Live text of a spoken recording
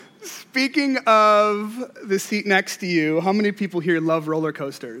Speaking of the seat next to you, how many people here love roller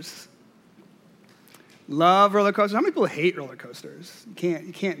coasters? Love roller coasters? How many people hate roller coasters? You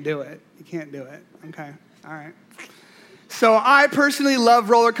can't do it. You can't do it. Okay, all right. So I personally love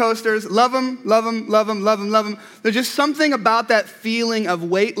roller coasters. Love them, love them, love them, love them, love them. There's just something about that feeling of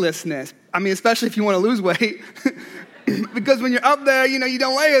weightlessness. I mean, especially if you want to lose weight. Because when you're up there, you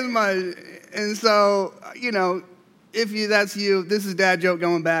don't weigh as much. And so, that's you, this is dad joke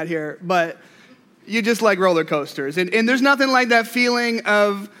going bad here, but you just like roller coasters. And there's nothing like that feeling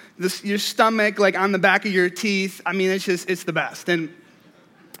of your stomach like on the back of your teeth. I mean, it's the best. And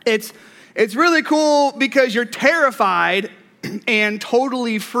it's really cool because you're terrified and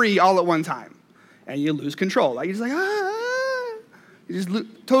totally free all at one time. And you lose control. Like, you're just like, you just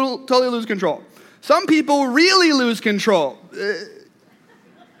totally lose control. Some people really lose control.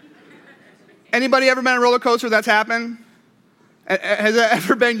 Anybody ever been on a roller coaster that's happened? Has that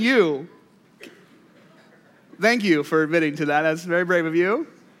ever been you? Thank you for admitting to that. That's very brave of you.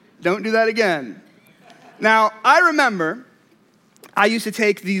 Don't do that again. Now, I remember I used to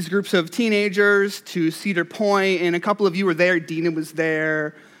take these groups of teenagers to Cedar Point, and a couple of you were there. Dina was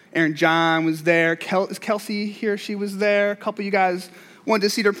there. Aaron John was there. Is Kelsey here? She was there. A couple of you guys went to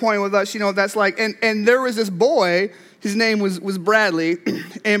Cedar Point with us. You know what that's like. And there was this boy. His name was Bradley,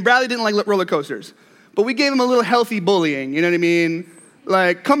 and Bradley didn't like roller coasters. But we gave him a little healthy bullying, you know what I mean?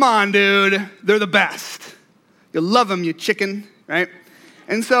 Like, come on, dude, they're the best. You'll love them, you chicken, right?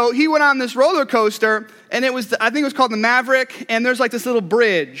 And so he went on this roller coaster, and I think it was called the Maverick, and there's like this little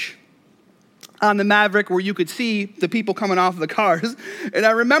bridge on the Maverick where you could see the people coming off of the cars. And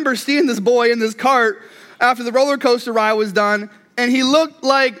I remember seeing this boy in this cart after the roller coaster ride was done, and he looked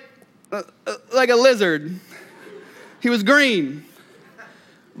like a lizard. He was green.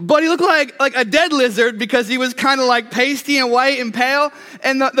 But he looked like a dead lizard because he was kind of like pasty and white and pale.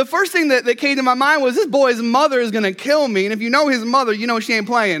 And the first thing that came to my mind was this boy's mother is going to kill me. And if you know his mother, you know she ain't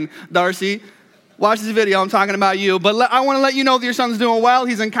playing, Darcy. Watch this video. I'm talking about you. But I want to let you know that your son's doing well.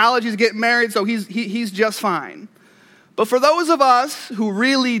 He's in college. He's getting married. So he's just fine. But for those of us who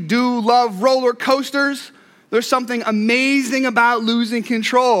really do love roller coasters, there's something amazing about losing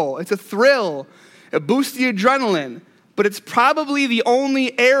control. It's a thrill. It boosts the adrenaline. But it's probably the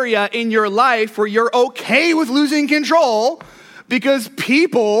only area in your life where you're okay with losing control because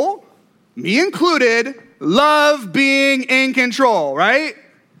people, me included, love being in control, right?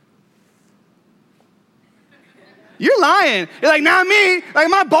 You're lying. You're like, not me. Like,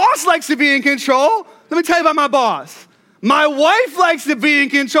 my boss likes to be in control. Let me tell you about my boss. My wife likes to be in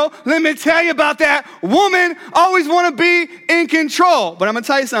control. Let me tell you about that. Woman always want to be in control. But I'm going to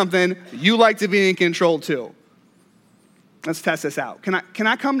tell you something. You like to be in control too. Let's test this out. Can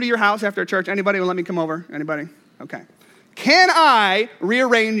I come to your house after church? Anybody will let me come over? Anybody? Okay. Can I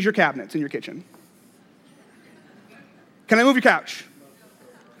rearrange your cabinets in your kitchen? Can I move your couch?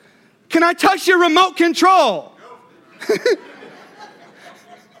 Can I touch your remote control?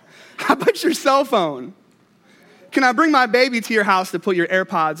 How about your cell phone? Can I bring my baby to your house to put your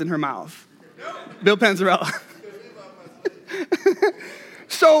AirPods in her mouth? Bill Panzarella.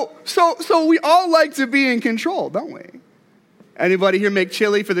 So we all like to be in control, don't we? Anybody here make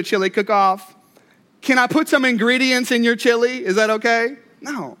chili for the chili cook-off? Can I put some ingredients in your chili? Is that okay?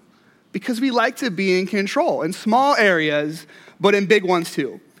 No, because we like to be in control in small areas, but in big ones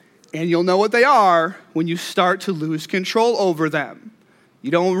too. And you'll know what they are when you start to lose control over them.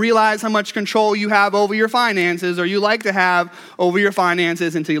 You don't realize how much control you have over your finances, or you like to have over your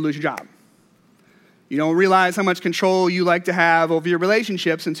finances until you lose your job. You don't realize how much control you like to have over your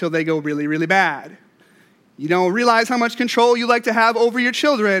relationships until they go really, really bad. You don't realize how much control you like to have over your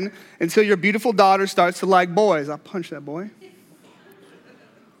children until your beautiful daughter starts to like boys. I'll punch that boy.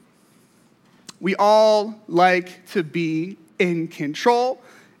 We all like to be in control,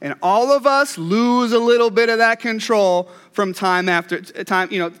 and all of us lose a little bit of that control from time after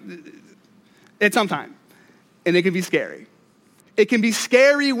time, at some time. And it can be scary. It can be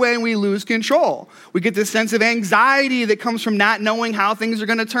scary when we lose control. We get this sense of anxiety that comes from not knowing how things are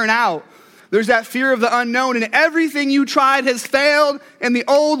going to turn out. There's that fear of the unknown, and everything you tried has failed, and the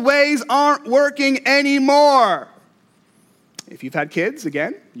old ways aren't working anymore. If you've had kids,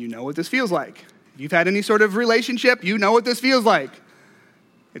 again, you know what this feels like. If you've had any sort of relationship, you know what this feels like.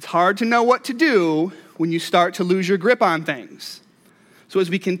 It's hard to know what to do when you start to lose your grip on things. So as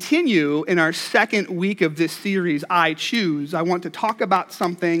we continue in our second week of this series, I Choose, I want to talk about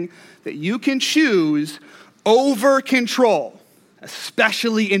something that you can choose over control.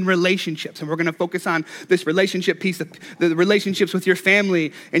 especially in relationships. And we're going to focus on this relationship piece, the relationships with your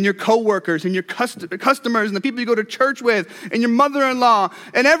family and your coworkers and your customers and the people you go to church with and your mother-in-law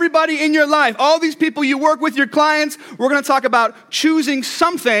and everybody in your life, all these people you work with, your clients. We're going to talk about choosing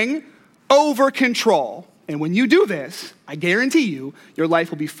something over control. And when you do this, I guarantee you, your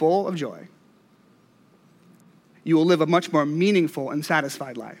life will be full of joy. You will live a much more meaningful and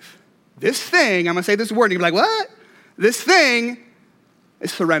satisfied life. This thing, I'm going to say this word, and you're like, what? This thing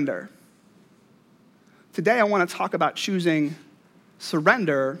is surrender. Today, I want to talk about choosing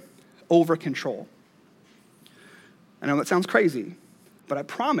surrender over control. I know that sounds crazy, but I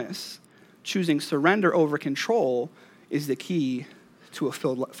promise choosing surrender over control is the key to a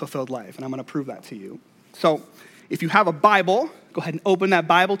fulfilled life, and I'm going to prove that to you. So, if you have a Bible, go ahead and open that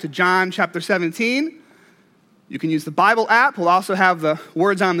Bible to John chapter 17. You can use the Bible app. We'll also have the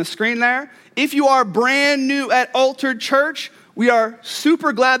words on the screen there. If you are brand new at Altered Church, we are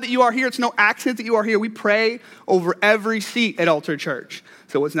super glad that you are here. It's no accident that you are here. We pray over every seat at Altered Church.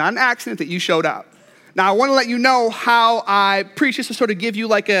 So it's not an accident that you showed up. Now, I want to let you know how I preach, just to sort of give you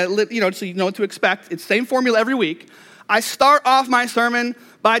like so you know what to expect. It's the same formula every week. I start off my sermon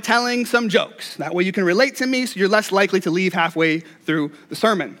by telling some jokes. That way you can relate to me, so you're less likely to leave halfway through the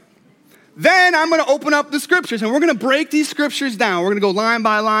sermon. Then I'm going to open up the scriptures, and we're going to break these scriptures down. We're going to go line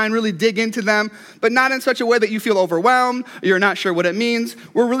by line, really dig into them, but not in such a way that you feel overwhelmed, or you're not sure what it means.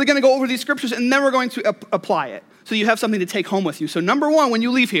 We're really going to go over these scriptures, and then we're going to apply it, so you have something to take home with you. So number one, when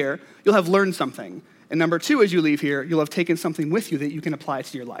you leave here, you'll have learned something. And number two, as you leave here, you'll have taken something with you that you can apply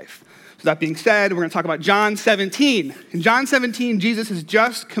to your life. So that being said, we're going to talk about John 17. In John 17, Jesus has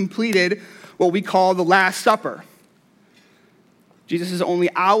just completed what we call the Last Supper. Jesus is only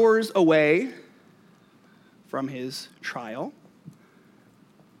hours away from his trial,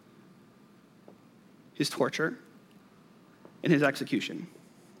 his torture, and his execution.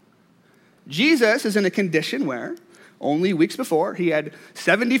 Jesus is in a condition where only weeks before he had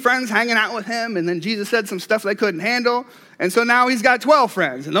 70 friends hanging out with him, and then Jesus said some stuff they couldn't handle, and so now he's got 12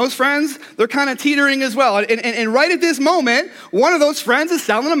 friends, and those friends, they're kind of teetering as well. And right at this moment, one of those friends is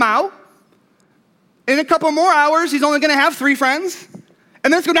selling him out. In a couple more hours, he's only going to have 3 friends,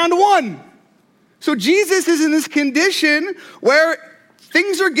 and let's go down to 1. So Jesus is in this condition where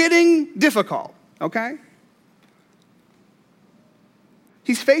things are getting difficult, okay?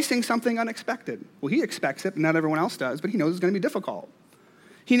 He's facing something unexpected. Well, he expects it, but not everyone else does, but he knows it's going to be difficult.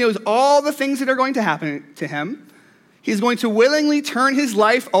 He knows all the things that are going to happen to him. He's going to willingly turn his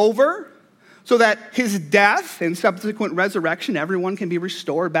life over so that his death and subsequent resurrection, everyone can be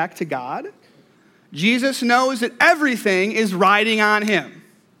restored back to God. Jesus knows that everything is riding on him,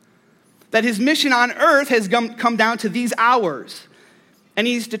 that his mission on earth has come down to these hours, and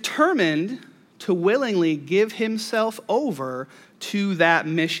he's determined to willingly give himself over to that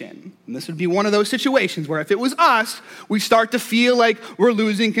mission. And this would be one of those situations where if it was us, we start to feel like we're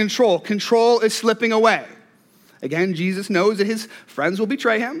losing control. Control is slipping away. Again, Jesus knows that his friends will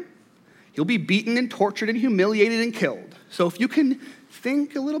betray him. He'll be beaten and tortured and humiliated and killed. So if you can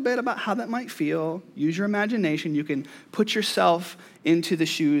think a little bit about how that might feel, use your imagination, you can put yourself into the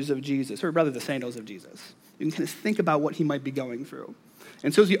shoes of Jesus, or rather the sandals of Jesus. You can kind of think about what he might be going through.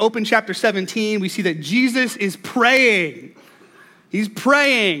 And so as we open chapter 17, we see that Jesus is praying. He's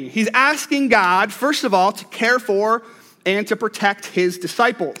praying. He's asking God, first of all, to care for and to protect his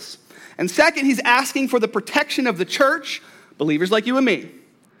disciples. And second, he's asking for the protection of the church, believers like you and me.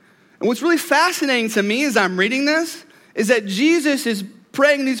 And what's really fascinating to me as I'm reading this is that Jesus is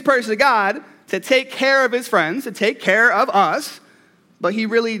praying these prayers to God to take care of his friends, to take care of us, but he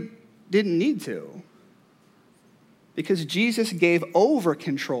really didn't need to. Because Jesus gave over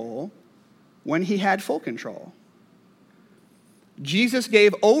control when he had full control. Jesus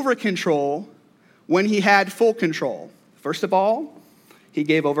gave over control when he had full control. First of all, he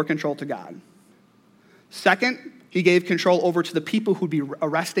gave over control to God. Second, he gave control over to the people who'd be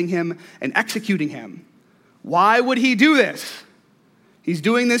arresting him and executing him. Why would he do this? He's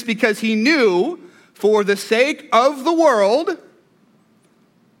doing this because he knew for the sake of the world,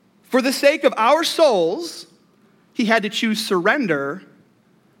 for the sake of our souls, he had to choose surrender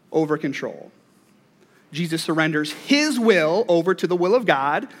over control. Jesus surrenders his will over to the will of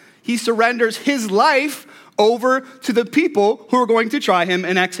God. He surrenders his life over to the people who are going to try him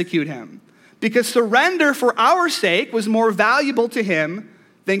and execute him. Because surrender for our sake was more valuable to him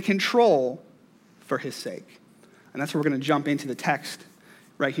than control for his sake. And that's where we're going to jump into the text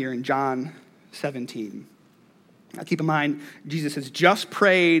right here in John 17. Now keep in mind, Jesus has just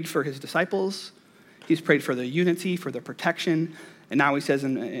prayed for his disciples. He's prayed for their unity, for their protection. And now he says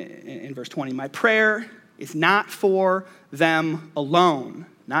in verse 20, my prayer is not for them alone.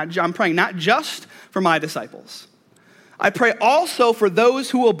 I'm praying not just for my disciples. I pray also for those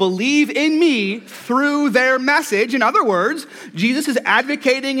who will believe in me through their message. In other words, Jesus is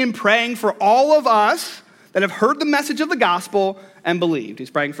advocating and praying for all of us that have heard the message of the gospel and believed.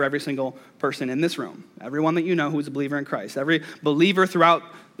 He's praying for every single person in this room, everyone that you know who is a believer in Christ, every believer throughout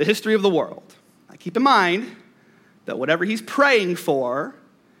the history of the world. Now, keep in mind that whatever he's praying for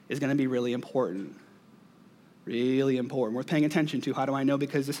is going to be really important. Really important. Worth paying attention to. How do I know?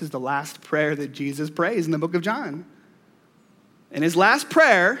 Because this is the last prayer that Jesus prays in the book of John. In his last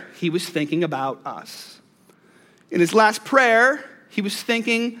prayer, he was thinking about us. In his last prayer, he was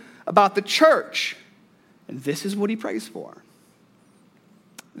thinking about the church. And this is what he prays for.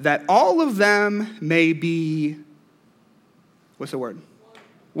 That all of them may be, what's the word?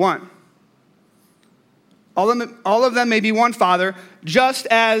 One. All of them may be one, Father, just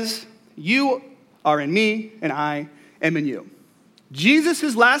as you are in me and I am in you.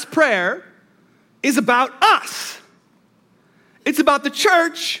 Jesus' last prayer is about us. It's about the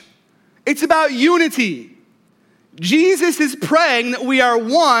church. It's about unity. Jesus is praying that we are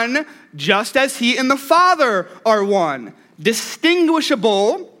one just as he and the Father are one.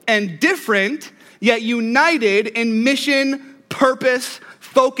 Distinguishable and different, yet united in mission, purpose,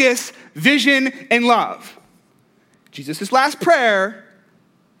 focus, vision, and love. Jesus' last prayer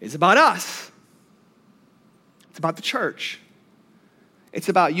is about us. It's about the church. It's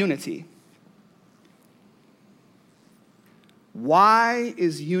about unity. Why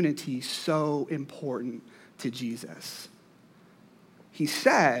is unity so important to Jesus? He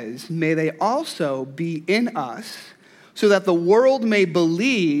says, may they also be in us so that the world may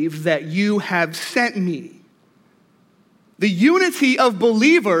believe that you have sent me. The unity of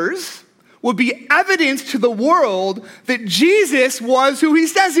believers would be evidence to the world that Jesus was who he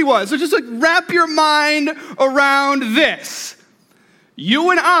says he was. So just wrap your mind around this. You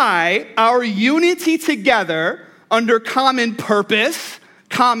and I, our unity together under common purpose,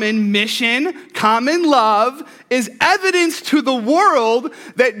 common mission, common love, is evidence to the world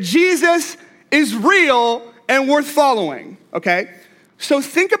that Jesus is real and worth following, okay? So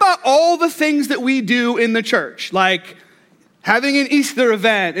think about all the things that we do in the church, like having an Easter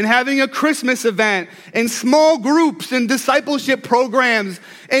event and having a Christmas event and small groups and discipleship programs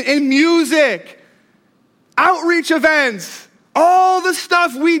and music, outreach events, all the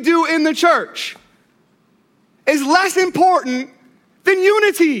stuff we do in the church is less important than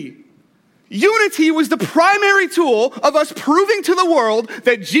unity. Unity was the primary tool of us proving to the world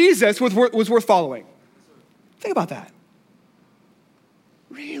that Jesus was worth following. Think about that.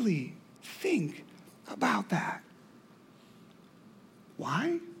 Really think about that.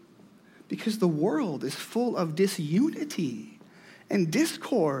 Why? Because the world is full of disunity and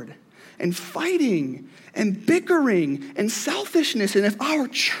discord and fighting and bickering and selfishness. And if our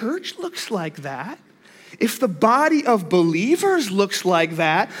church looks like that, if the body of believers looks like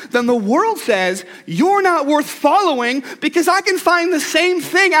that, then the world says, you're not worth following because I can find the same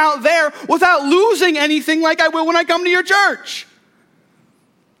thing out there without losing anything like I will when I come to your church.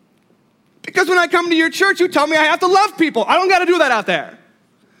 Because when I come to your church, you tell me I have to love people. I don't got to do that out there.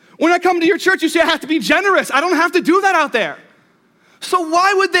 When I come to your church, you say I have to be generous. I don't have to do that out there. So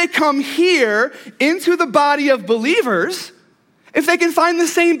why would they come here into the body of believers if they can find the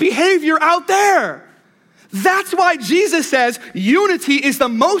same behavior out there? That's why Jesus says unity is the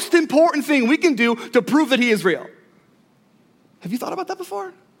most important thing we can do to prove that he is real. Have you thought about that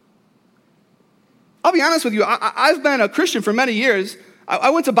before? I'll be honest with you. I've been a Christian for many years.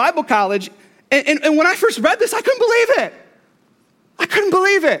 I went to Bible college, and when I first read this, I couldn't believe it. I couldn't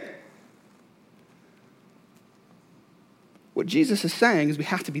believe it. What Jesus is saying is we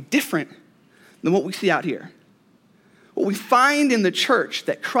have to be different than what we see out here. What we find in the church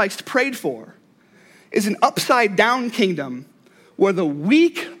that Christ prayed for is an upside-down kingdom where the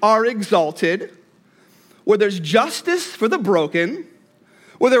weak are exalted, where there's justice for the broken,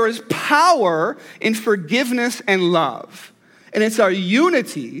 where there is power in forgiveness and love. And it's our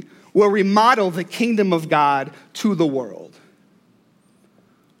unity where we model the kingdom of God to the world.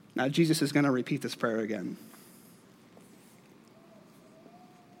 Now, Jesus is going to repeat this prayer again.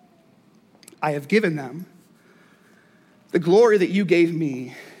 I have given them the glory that you gave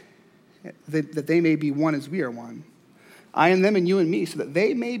me, that they may be one as we are one. I and them and you and me, so that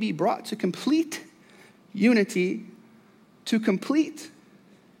they may be brought to complete unity, to complete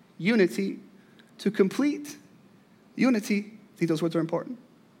unity, to complete unity. See, those words are important.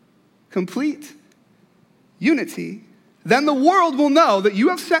 Complete unity. Then the world will know that you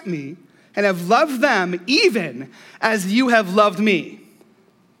have sent me and have loved them even as you have loved me.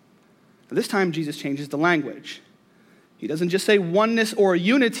 This time, Jesus changes the language. He doesn't just say oneness or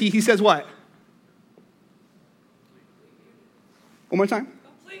unity. He says what? One more time.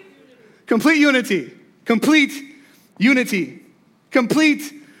 Complete unity. Complete unity.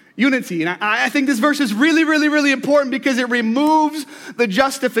 Complete unity. And I think this verse is really, really, really important because it removes the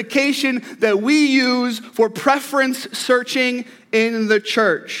justification that we use for preference searching in the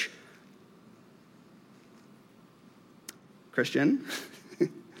church. Christian,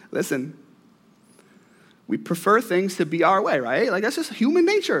 listen. We prefer things to be our way, right? Like, that's just human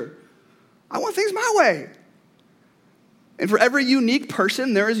nature. I want things my way. And for every unique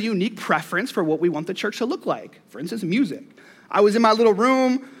person, there is a unique preference for what we want the church to look like. For instance, music. I was in my little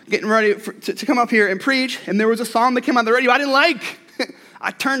room getting ready to come up here and preach, and there was a song that came on the radio I didn't like.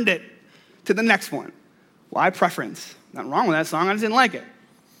 I turned it to the next one. Why preference? Nothing wrong with that song, I just didn't like it.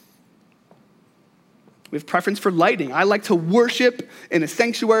 We have preference for lighting. I like to worship in a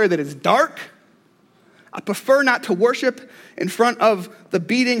sanctuary that is dark. I prefer not to worship in front of the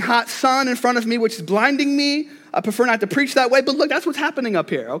beating hot sun in front of me, which is blinding me. I prefer not to preach that way, but look, that's what's happening up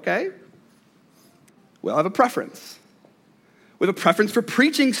here, okay? We all have a preference. We have a preference for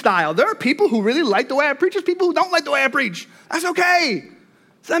preaching style. There are people who really like the way I preach. There's people who don't like the way I preach. That's okay.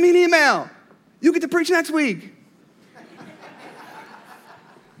 Send me an email. You get to preach next week.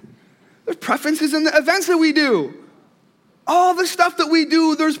 There's preferences in the events that we do. All the stuff that we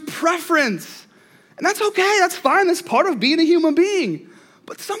do, there's preference. And that's okay, that's fine, that's part of being a human being.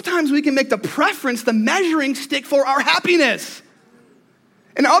 But sometimes we can make the preference the measuring stick for our happiness.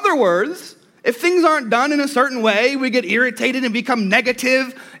 In other words, if things aren't done in a certain way, we get irritated and become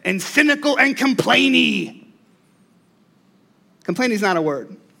negative and cynical and complainy. Complainy is not a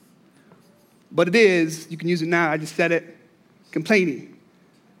word, but it is. You can use it now, I just said it. Complainy.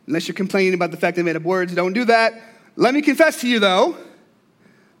 Unless you're complaining about the fact they made up words, don't do that. Let me confess to you, though,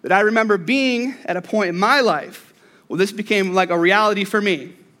 that I remember being at a point in my life where this became like a reality for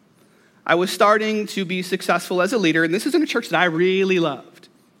me. I was starting to be successful as a leader, and this is in a church that I really loved,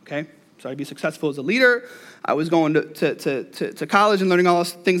 okay? Started to be successful as a leader. I was going to college and learning all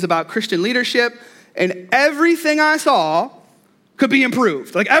those things about Christian leadership, and everything I saw could be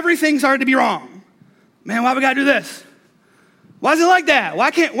improved. Like, everything started to be wrong. Man, why we gotta do this? Why is it like that? Why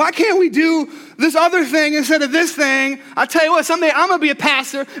can't we do this other thing instead of this thing? I tell you what, someday I'm going to be a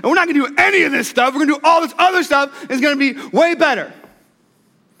pastor, and we're not going to do any of this stuff. We're going to do all this other stuff. It's going to be way better.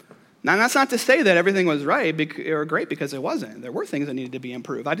 Now, that's not to say that everything was right or great, because it wasn't. There were things that needed to be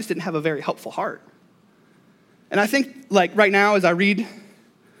improved. I just didn't have a very helpful heart. And I think, like, right now, as I read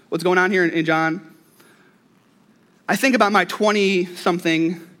what's going on here in John, I think about my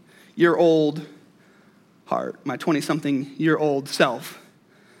 20-something-year-old heart, my 20-something-year-old self,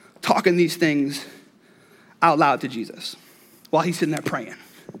 talking these things out loud to Jesus while he's sitting there praying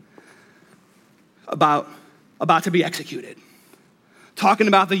about to be executed, talking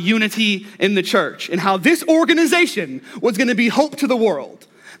about the unity in the church and how this organization was going to be hope to the world,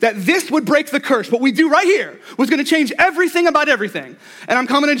 that this would break the curse. What we do right here was going to change everything about everything. And I'm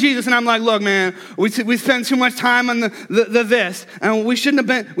coming to Jesus and I'm like, look, man, we spend too much time on the this, and we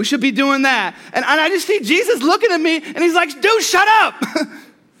should be doing that. And I just see Jesus looking at me and he's like, dude, shut up.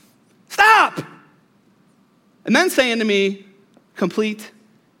 Stop. And then saying to me, complete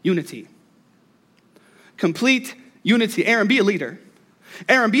unity. Complete unity. Aaron, be a leader.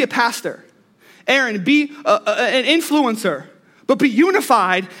 Aaron, be a pastor. Aaron, be an influencer. But be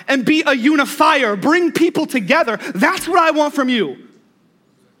unified and be a unifier. Bring people together. That's what I want from you.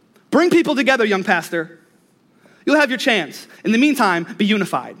 Bring people together, young pastor. You'll have your chance. In the meantime, be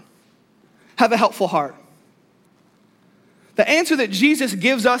unified. Have a helpful heart. The answer that Jesus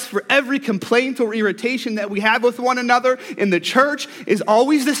gives us for every complaint or irritation that we have with one another in the church is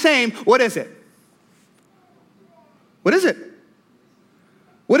always the same. What is it? What is it?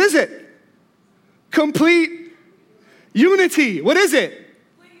 What is it? Complete unity. What is it?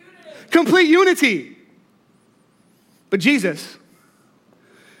 Complete unity. But Jesus,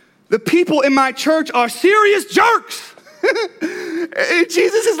 the people in my church are serious jerks.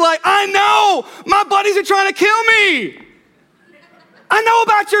 Jesus is like, I know my buddies are trying to kill me. I know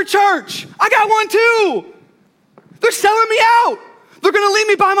about your church. I got one too. They're selling me out. They're going to leave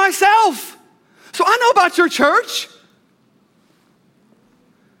me by myself. So I know about your church.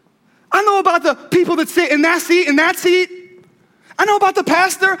 I know about the people that sit in that seat, I know about the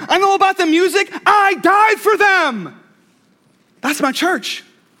pastor. I know about the music. I died for them. That's my church.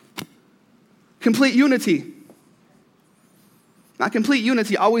 Complete unity. Now, complete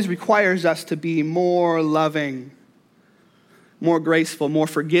unity always requires us to be more loving, more graceful, more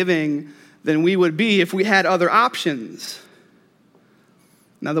forgiving than we would be if we had other options.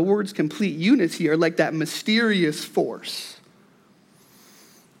 Now, the words complete unity are like that mysterious force.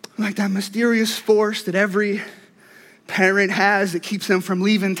 Like that mysterious force that every parent has that keeps them from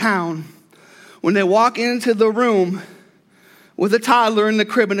leaving town. When they walk into the room with a toddler in the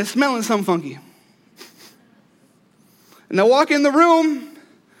crib and they're smelling something funky. And they walk in the room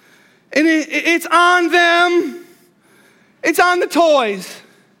and it's on them. It's on the toys.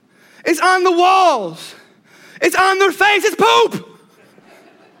 It's on the walls. It's on their face. It's poop.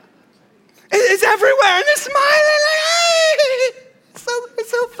 It's everywhere. And they're smiling like, hey, it's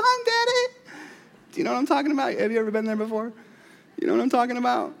so fun, Daddy. Do you know what I'm talking about? Have you ever been there before? You know what I'm talking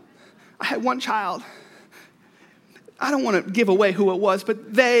about? I had one child. I don't want to give away who it was,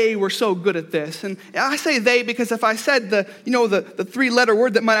 but they were so good at this. And I say they because if I said the three-letter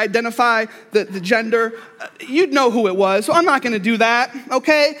word that might identify the gender, you'd know who it was. So I'm not going to do that,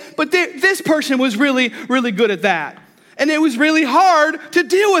 okay? But this person was really, really good at that. And it was really hard to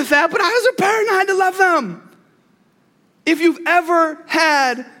deal with that, but I was a parent, I had to love them. If you've ever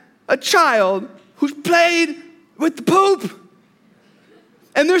had a child who's played with the poop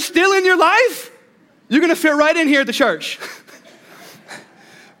and they're still in your life, you're going to fit right in here at the church.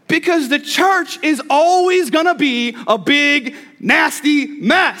 Because the church is always going to be a big, nasty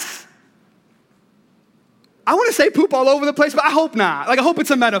mess. I want to say poop all over the place, but I hope not. I hope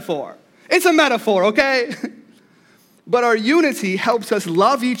it's a metaphor. It's a metaphor, okay? But our unity helps us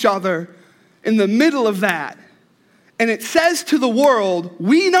love each other in the middle of that. And it says to the world,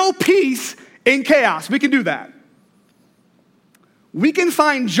 we know peace in chaos. We can do that. We can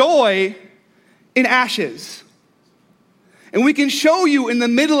find joy in ashes. And we can show you in the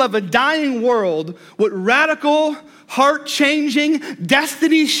middle of a dying world what radical, heart-changing,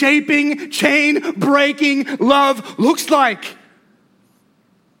 destiny-shaping, chain-breaking love looks like.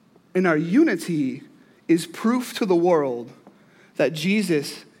 And our unity is proof to the world that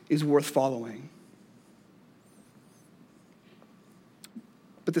Jesus is worth following.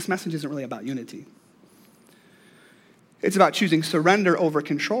 But this message isn't really about unity. It's about choosing surrender over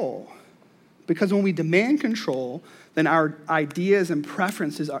control. Because when we demand control, then our ideas and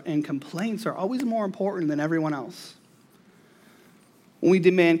preferences and complaints are always more important than everyone else. When we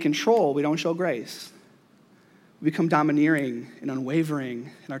demand control, we don't show grace. We become domineering and unwavering,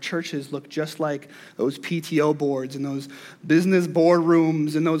 and our churches look just like those PTO boards and those business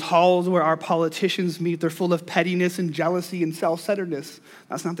boardrooms and those halls where our politicians meet. They're full of pettiness and jealousy and self-centeredness.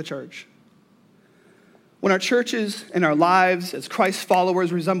 That's not the church. When our churches and our lives as Christ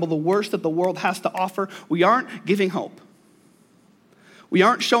followers resemble the worst that the world has to offer, we aren't giving hope. We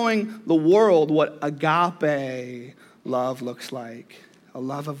aren't showing the world what agape love looks like, a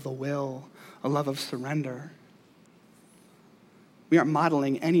love of the will, a love of surrender. We aren't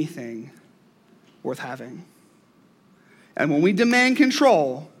modeling anything worth having. And when we demand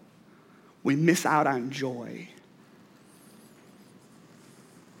control, we miss out on joy.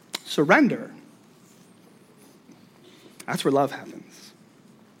 Surrender. That's where love happens.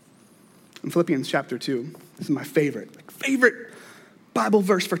 In Philippians chapter 2, this is my favorite Bible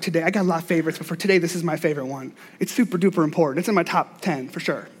verse for today. I got a lot of favorites, but for today, this is my favorite one. It's super duper important. It's in my top 10 for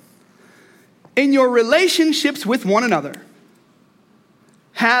sure. In your relationships with one another,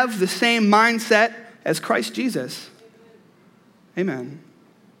 have the same mindset as Christ Jesus. Amen.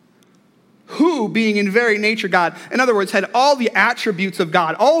 Who, being in very nature God, in other words, had all the attributes of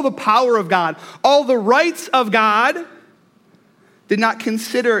God, all the power of God, all the rights of God, did not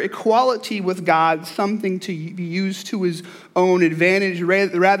consider equality with God something to be used to his own advantage.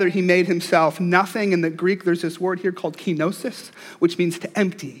 Rather, he made himself nothing. In the Greek, there's this word here called kenosis, which means to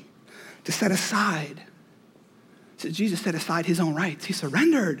empty, to set aside. So Jesus set aside his own rights. He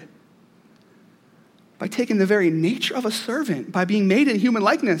surrendered by taking the very nature of a servant, by being made in human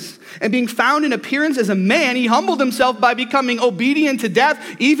likeness, and being found in appearance as a man. He humbled himself by becoming obedient to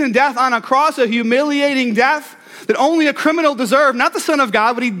death, even death on a cross, a humiliating death that only a criminal deserved, not the Son of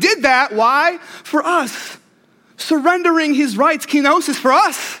God, but he did that. Why? For us. Surrendering his rights, kenosis, for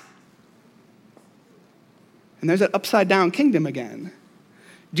us. And there's that upside down kingdom again.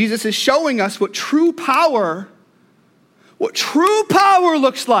 Jesus is showing us what true power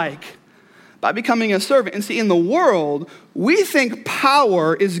looks like by becoming a servant. And see, in the world, we think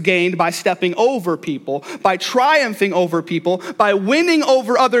power is gained by stepping over people, by triumphing over people, by winning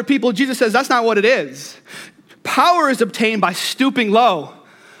over other people. Jesus says that's not what it is. Power is obtained by stooping low,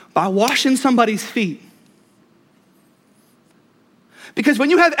 by washing somebody's feet. Because when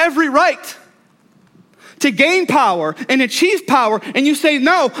you have every right to gain power and achieve power, and you say,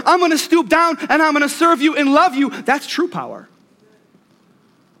 no, I'm going to stoop down and I'm going to serve you and love you, that's true power.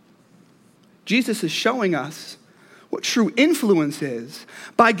 Jesus is showing us what true influence is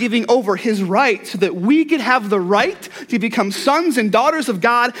by giving over his right so that we could have the right to become sons and daughters of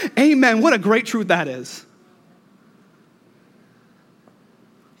God. Amen. What a great truth that is.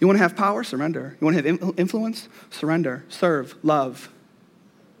 You want to have power? Surrender. You want to have influence? Surrender. Serve. Love.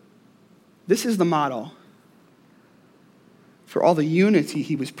 This is the model for all the unity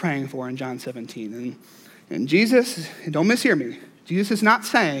he was praying for in John 17. And Jesus, don't mishear me, Jesus is not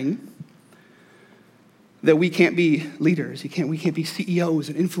saying that we can't be leaders. We can't be CEOs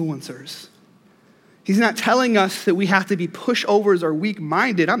and influencers. He's not telling us that we have to be pushovers or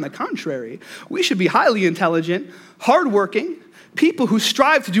weak-minded. On the contrary, we should be highly intelligent, hardworking, people who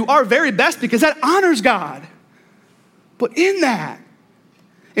strive to do our very best because that honors God. But in that,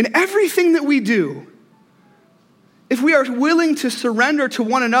 in everything that we do, if we are willing to surrender to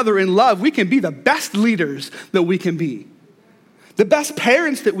one another in love, we can be the best leaders that we can be. The best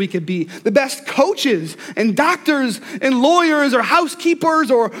parents that we could be, the best coaches and doctors and lawyers or housekeepers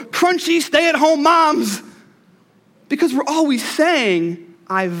or crunchy stay-at-home moms. Because we're always saying,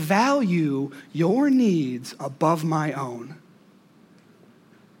 I value your needs above my own.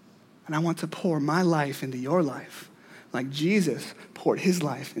 And I want to pour my life into your life like Jesus poured his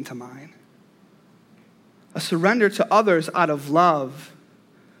life into mine. A surrender to others out of love,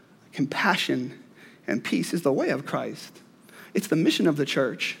 compassion, and peace is the way of Christ. It's the mission of the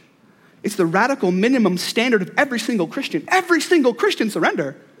church. It's the radical minimum standard of every single Christian. Every single Christian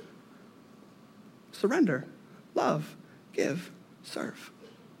surrender. Surrender, love, give, serve.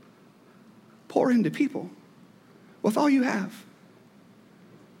 Pour into people with all you have.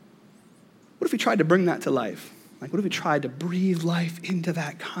 What if we tried to bring that to life? Like, what if we tried to breathe life into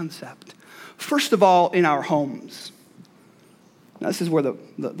that concept? First of all, in our homes. Now, this is where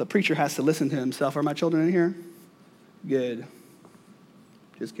the preacher has to listen to himself. Are my children in here? Good.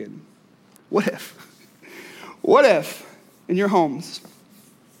 Just kidding. What if in your homes,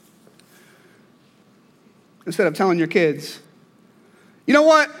 instead of telling your kids, you know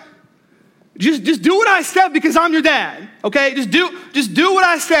what? Just do what I said because I'm your dad, okay? Just do what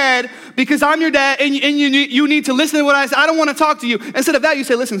I said because I'm your dad and you need to listen to what I said. I don't want to talk to you. Instead of that, you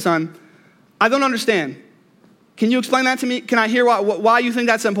say, listen, son, I don't understand. Can you explain that to me? Can I hear why you think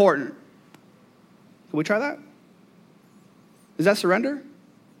that's important? Can we try that? Is that surrender?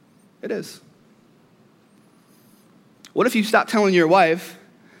 It is. What if you stop telling your wife,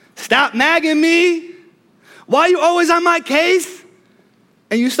 stop nagging me? Why are you always on my case?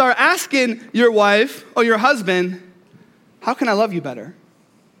 And you start asking your wife or your husband, how can I love you better?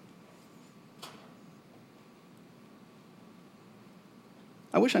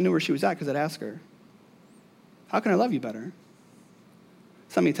 I wish I knew where she was at because I'd ask her, how can I love you better?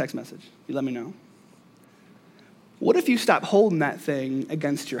 Send me a text message. You let me know. What if you stop holding that thing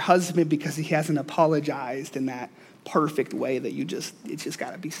against your husband because he hasn't apologized in that perfect way that it's just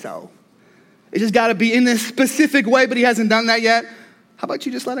got to be so. It's just got to be in this specific way, but he hasn't done that yet. How about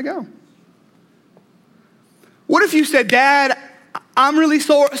you just let it go? What if you said, Dad, I'm really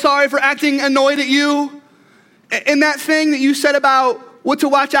sorry for acting annoyed at you. And that thing that you said about what to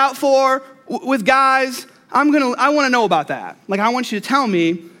watch out for with guys, I want to know about that. Like, I want you to tell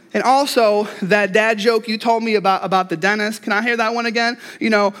me. And also, that dad joke you told me about the dentist, can I hear that one again? You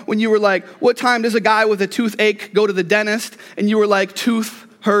know, when you were like, what time does a guy with a toothache go to the dentist? And you were like, tooth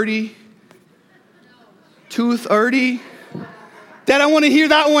hurty? Tooth hurty? Dad, I want to hear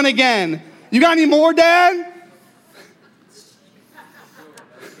that one again. You got any more, Dad?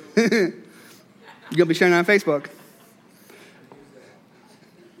 You're going to be sharing that on Facebook.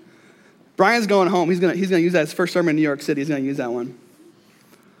 Brian's going home. He's going to use that as first sermon in New York City. He's going to use that one.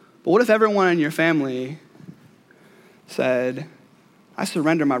 But what if everyone in your family said, I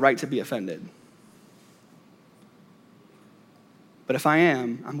surrender my right to be offended. But if I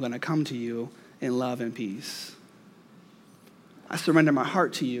am, I'm going to come to you in love and peace. I surrender my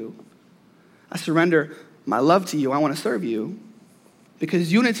heart to you. I surrender my love to you. I want to serve you.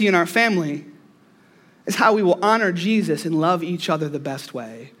 Because unity in our family is how we will honor Jesus and love each other the best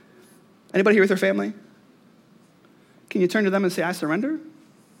way. Anybody here with their family? Can you turn to them and say, I surrender?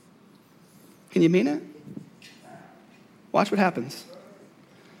 Can you mean it? Watch what happens.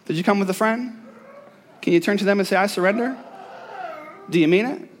 Did you come with a friend? Can you turn to them and say, I surrender? Do you mean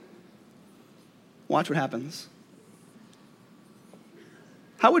it? Watch what happens.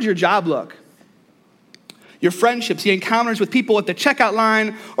 How would your job look? Your friendships, the encounters with people at the checkout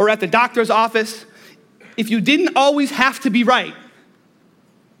line or at the doctor's office, if you didn't always have to be right.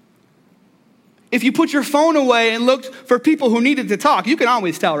 If you put your phone away and looked for people who needed to talk, you can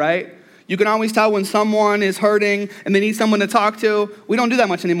always tell, right? You can always tell when someone is hurting and they need someone to talk to. We don't do that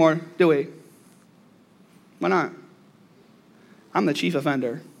much anymore, do we? Why not? I'm the chief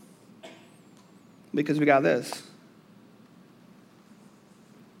offender because we got this.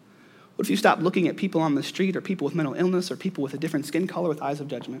 What if you stop looking at people on the street or people with mental illness or people with a different skin color with eyes of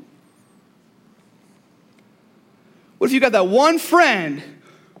judgment? What if you got that one friend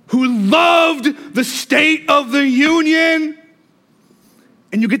who loved the State of the Union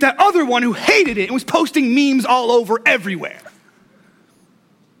and you get that other one who hated it and was posting memes all over everywhere?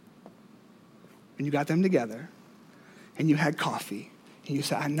 And you got them together and you had coffee and you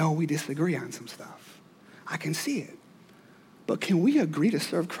said, I know we disagree on some stuff. I can see it. But can we agree to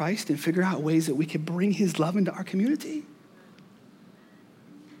serve Christ and figure out ways that we can bring his love into our community?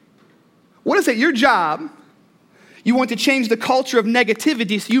 What if at your job, you want to change the culture of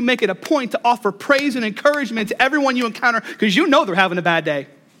negativity so you make it a point to offer praise and encouragement to everyone you encounter because you know they're having a bad day.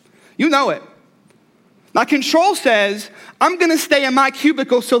 You know it. Now, control says, I'm going to stay in my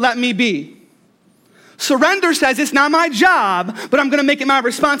cubicle, so let me be. Surrender says it's not my job, but I'm going to make it my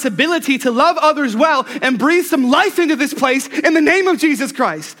responsibility to love others well and breathe some life into this place in the name of Jesus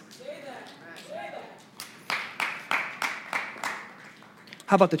Christ.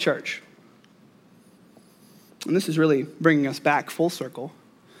 How about the church? And this is really bringing us back full circle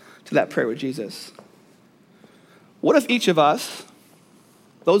to that prayer with Jesus. What if each of us,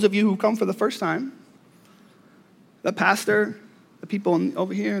 those of you who come for the first time, the pastor, the people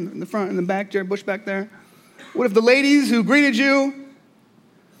over here in the front, in the back, Jared Bush back there. What if the ladies who greeted you,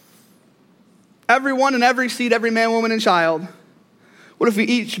 everyone in every seat, every man, woman, and child, what if we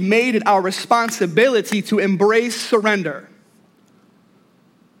each made it our responsibility to embrace surrender?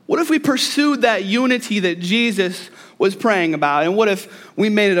 What if we pursued that unity that Jesus was praying about? And what if we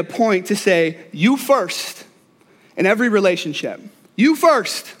made it a point to say, you first in every relationship? You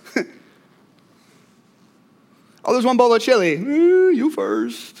first. Oh, there's one bowl of chili. You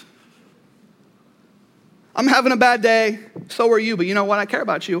first. I'm having a bad day. So are you. But you know what? I care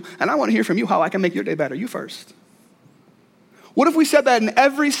about you. And I want to hear from you how I can make your day better. You first. What if we said that in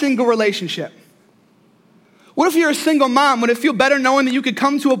every single relationship? What if you're a single mom? Would it feel better knowing that you could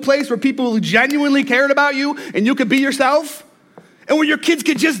come to a place where people genuinely cared about you and you could be yourself? And where your kids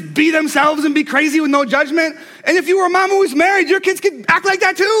could just be themselves and be crazy with no judgment? And if you were a mom who was married, your kids could act like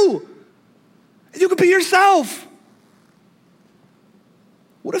that too. And you could be yourself.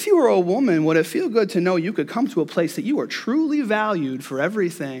 What if you were a woman? Would it feel good to know you could come to a place that you are truly valued for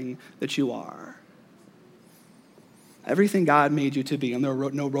everything that you are? Everything God made you to be, and there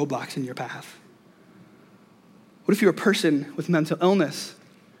are no roadblocks in your path. What if you're a person with mental illness?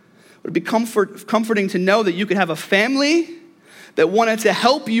 Would it be comforting to know that you could have a family that wanted to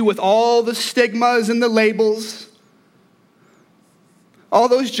help you with all the stigmas and the labels, all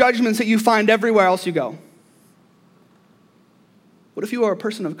those judgments that you find everywhere else you go? What if you are a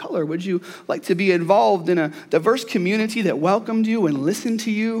person of color? Would you like to be involved in a diverse community that welcomed you and listened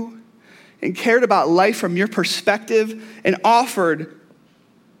to you and cared about life from your perspective and offered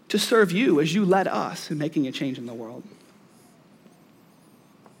to serve you as you led us in making a change in the world?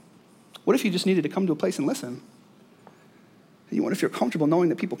 What if you just needed to come to a place and listen? You wonder if you're comfortable knowing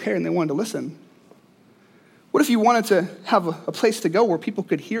that people care and they wanted to listen? What if you wanted to have a place to go where people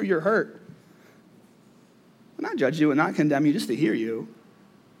could hear your hurt? Not judge you and not condemn you, just to hear you.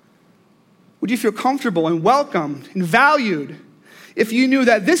 Would you feel comfortable and welcomed and valued if you knew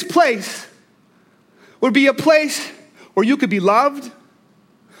that this place would be a place where you could be loved,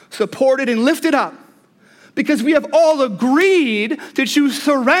 supported, and lifted up? Because we have all agreed to choose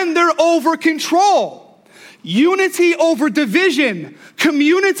surrender over control, unity over division,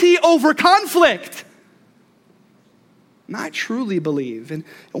 community over conflict. And I truly believe, and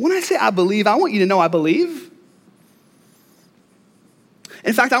when I say I believe, I want you to know I believe.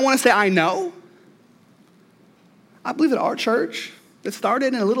 In fact, I want to say I know. I believe that our church that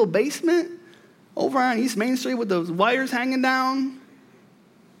started in a little basement over on East Main Street with those wires hanging down,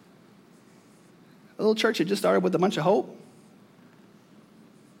 a little church that just started with a bunch of hope,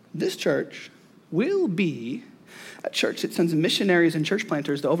 this church will be a church that sends missionaries and church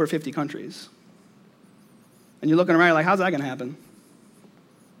planters to over 50 countries. And you're looking around like, how's that going to happen?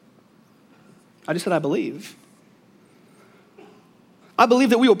 I just said I believe. I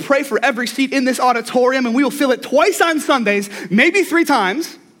believe that we will pray for every seat in this auditorium and we will fill it twice on Sundays, maybe 3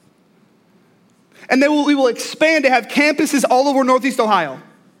 times. And then we will expand to have campuses all over Northeast Ohio.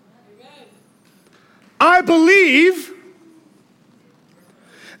 Amen. I believe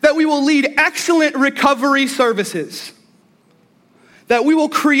that we will lead excellent recovery services, that we will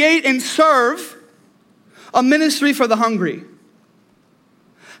create and serve a ministry for the hungry,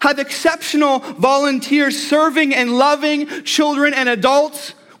 have exceptional volunteers serving and loving children and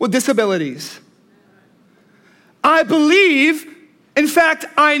adults with disabilities. I believe In fact,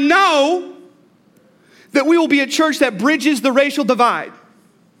 I know that we will be a church that bridges the racial divide.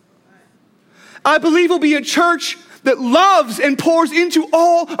 I believe we'll be a church that loves and pours into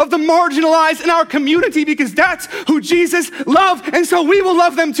all of the marginalized in our community because that's who Jesus loved, and so we will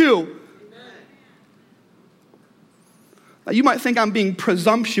love them too. Now, you might think I'm being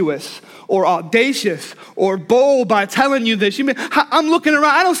presumptuous or audacious or bold by telling you this. I'm looking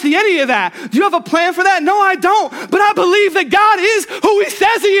around, I don't see any of that. Do you have a plan for that? No, I don't. But I believe that God is who he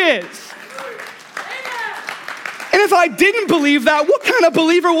says he is. And if I didn't believe that, what kind of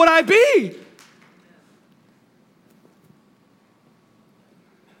believer would I be?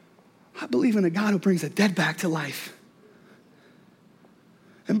 I believe in a God who brings the dead back to life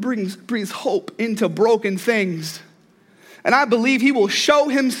and breathes hope into broken things. And I believe he will show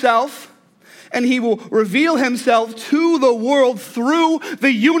himself and he will reveal himself to the world through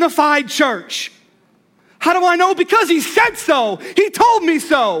the unified church. How do I know? Because he said so. He told me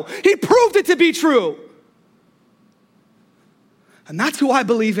so. He proved it to be true. And that's who I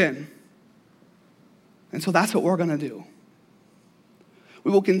believe in. And so that's what we're going to do.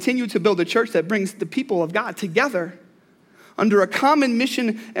 We will continue to build a church that brings the people of God together under a common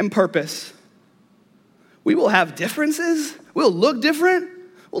mission and purpose. We will have differences. We'll look different.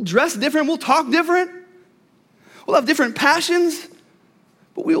 We'll dress different. We'll talk different. We'll have different passions.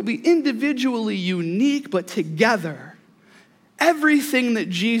 But we will be individually unique, but together. Everything that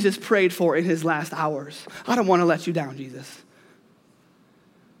Jesus prayed for in his last hours. I don't want to let you down, Jesus.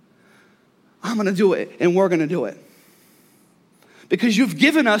 I'm going to do it, and we're going to do it. Because you've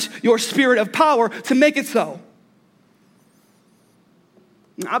given us your spirit of power to make it so.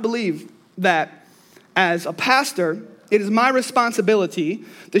 I believe that as a pastor, it is my responsibility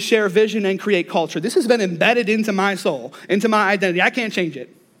to share vision and create culture. This has been embedded into my soul, into my identity. I can't change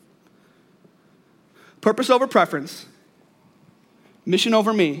it. Purpose over preference. Mission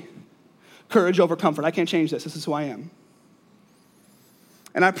over me. Courage over comfort. I can't change this. This is who I am.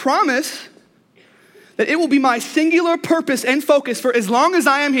 And I promise that it will be my singular purpose and focus for as long as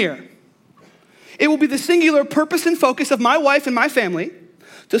I am here. It will be the singular purpose and focus of my wife and my family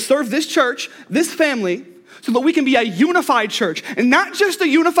to serve this church, this family, so that we can be a unified church. And not just a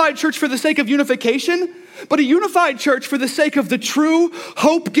unified church for the sake of unification, but a unified church for the sake of the true,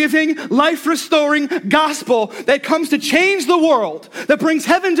 hope-giving, life-restoring gospel that comes to change the world, that brings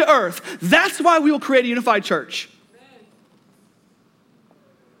heaven to earth. That's why we will create a unified church.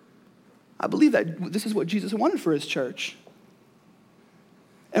 I believe that this is what Jesus wanted for his church.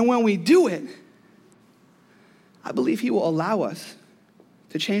 And when we do it, I believe he will allow us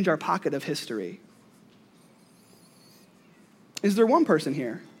to change our pocket of history. Is there one person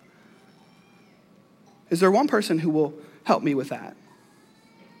here? Is there one person who will help me with that?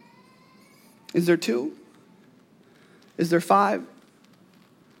 Is there two? Is there 5?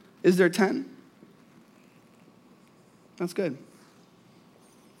 Is there 10? That's good.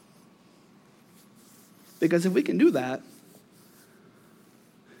 Because if we can do that,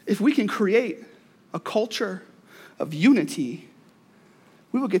 if we can create a culture of unity,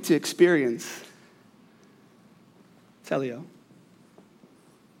 we will get to experience teleo.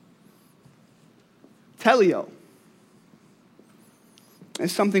 Teleo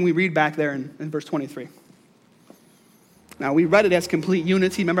is something we read back there in verse 23. Now, we read it as complete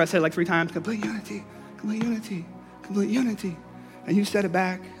unity. Remember I said it like 3 times, complete unity, complete unity, complete unity. And you said it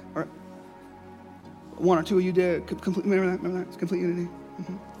back, or 1 or 2 of you did. Remember that? Remember that? It's complete unity.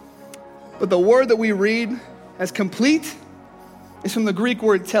 Mm-hmm. But the word that we read as complete is from the Greek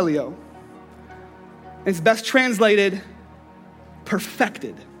word teleo. It's best translated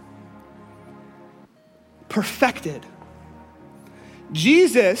perfected. Perfected.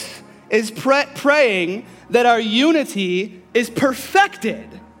 Jesus is praying that our unity is perfected.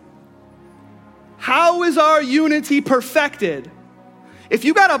 How is our unity perfected? If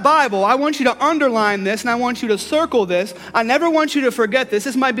you got a Bible, I want you to underline this and I want you to circle this. I never want you to forget this.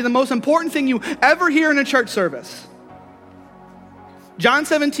 This might be the most important thing you ever hear in a church service. John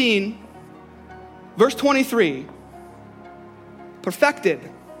 17, verse 23. Perfected.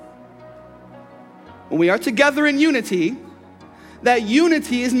 When we are together in unity, that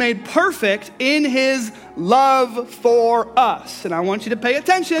unity is made perfect in his love for us. And I want you to pay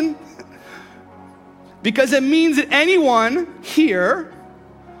attention because it means that anyone here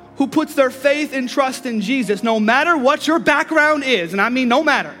who puts their faith and trust in Jesus, no matter what your background is, and I mean no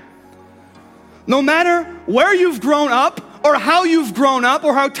matter where you've grown up or how you've grown up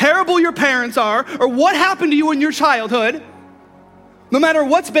or how terrible your parents are or what happened to you in your childhood, no matter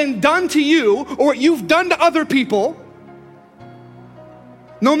what's been done to you or what you've done to other people,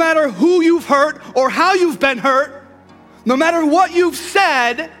 no matter who you've hurt or how you've been hurt, No matter what you've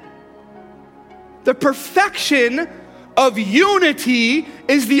said, the perfection of unity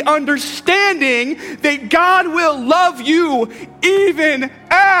is the understanding that God will love you even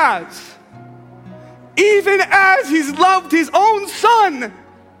as he's loved his own son.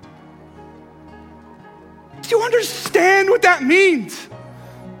 Do you understand what that means?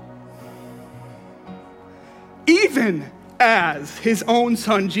 Even as his own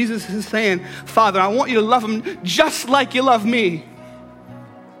son, Jesus is saying, Father, I want you to love him just like you love me.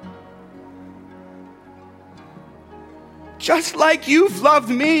 Just like you've loved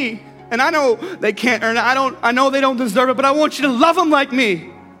me. And I know they can't earn it. I know they don't deserve it, but I want you to love them like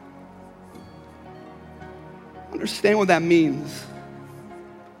me. Understand what that means.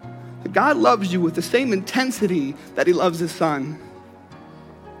 That God loves you with the same intensity that he loves his son.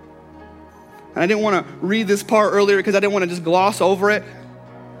 And I didn't want to read this part earlier because I didn't want to just gloss over it.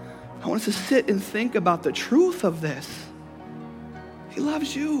 I want us to sit and think about the truth of this. He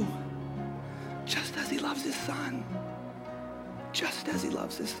loves you just as he loves his son. Just as he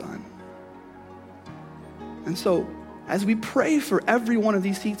loves his son. And so, as we pray for every one of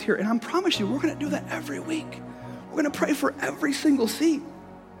these seats here, and I promise you, we're going to do that every week. We're going to pray for every single seat.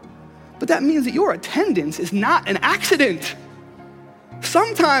 But that means that your attendance is not an accident.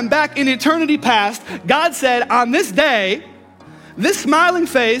 Sometime back in eternity past, God said, on this day, this smiling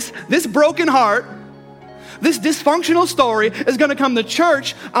face, this broken heart, this dysfunctional story is going to come to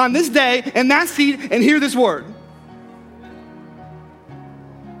church on this day in that seat and hear this word.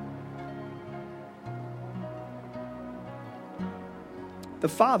 The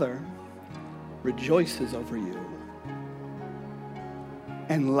Father rejoices over you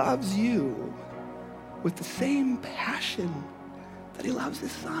and loves you with the same passion that he loves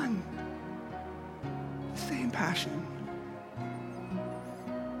his son. The same passion.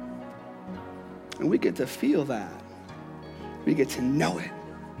 And we get to feel that. We get to know it.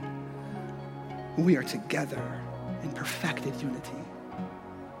 We are together in perfected unity.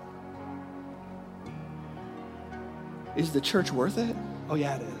 Is the church worth it? Oh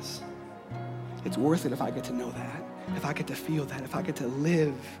yeah, it is. It's worth it if I get to know that, if I get to feel that, if I get to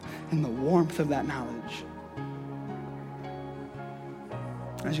live in the warmth of that knowledge.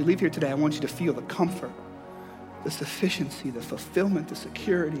 As you leave here today, I want you to feel the comfort, the sufficiency, the fulfillment, the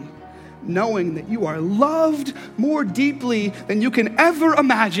security, knowing that you are loved more deeply than you can ever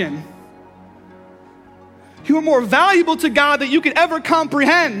imagine. You are more valuable to God than you can ever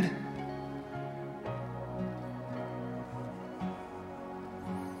comprehend.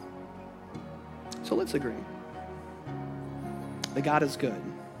 So let's agree that God is good.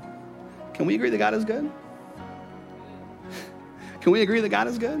 Can we agree that God is good? Can we agree that God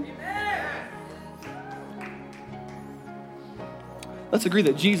is good? Let's agree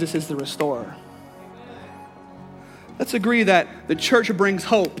that Jesus is the restorer. Let's agree that the church brings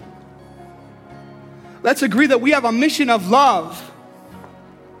hope. Let's agree that we have a mission of love.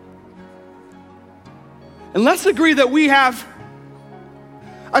 And let's agree that we have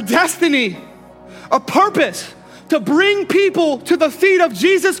a destiny, a purpose to bring people to the feet of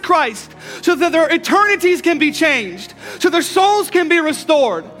Jesus Christ so that their eternities can be changed, so their souls can be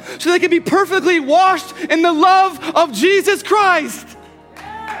restored, so they can be perfectly washed in the love of Jesus Christ.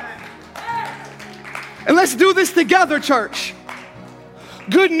 And let's do this together, church.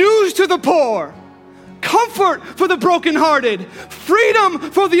 Good news to the poor, comfort for the brokenhearted,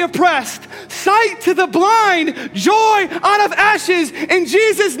 freedom for the oppressed, sight to the blind, joy out of ashes. In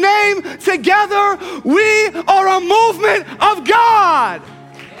Jesus' name, together we are a movement of God.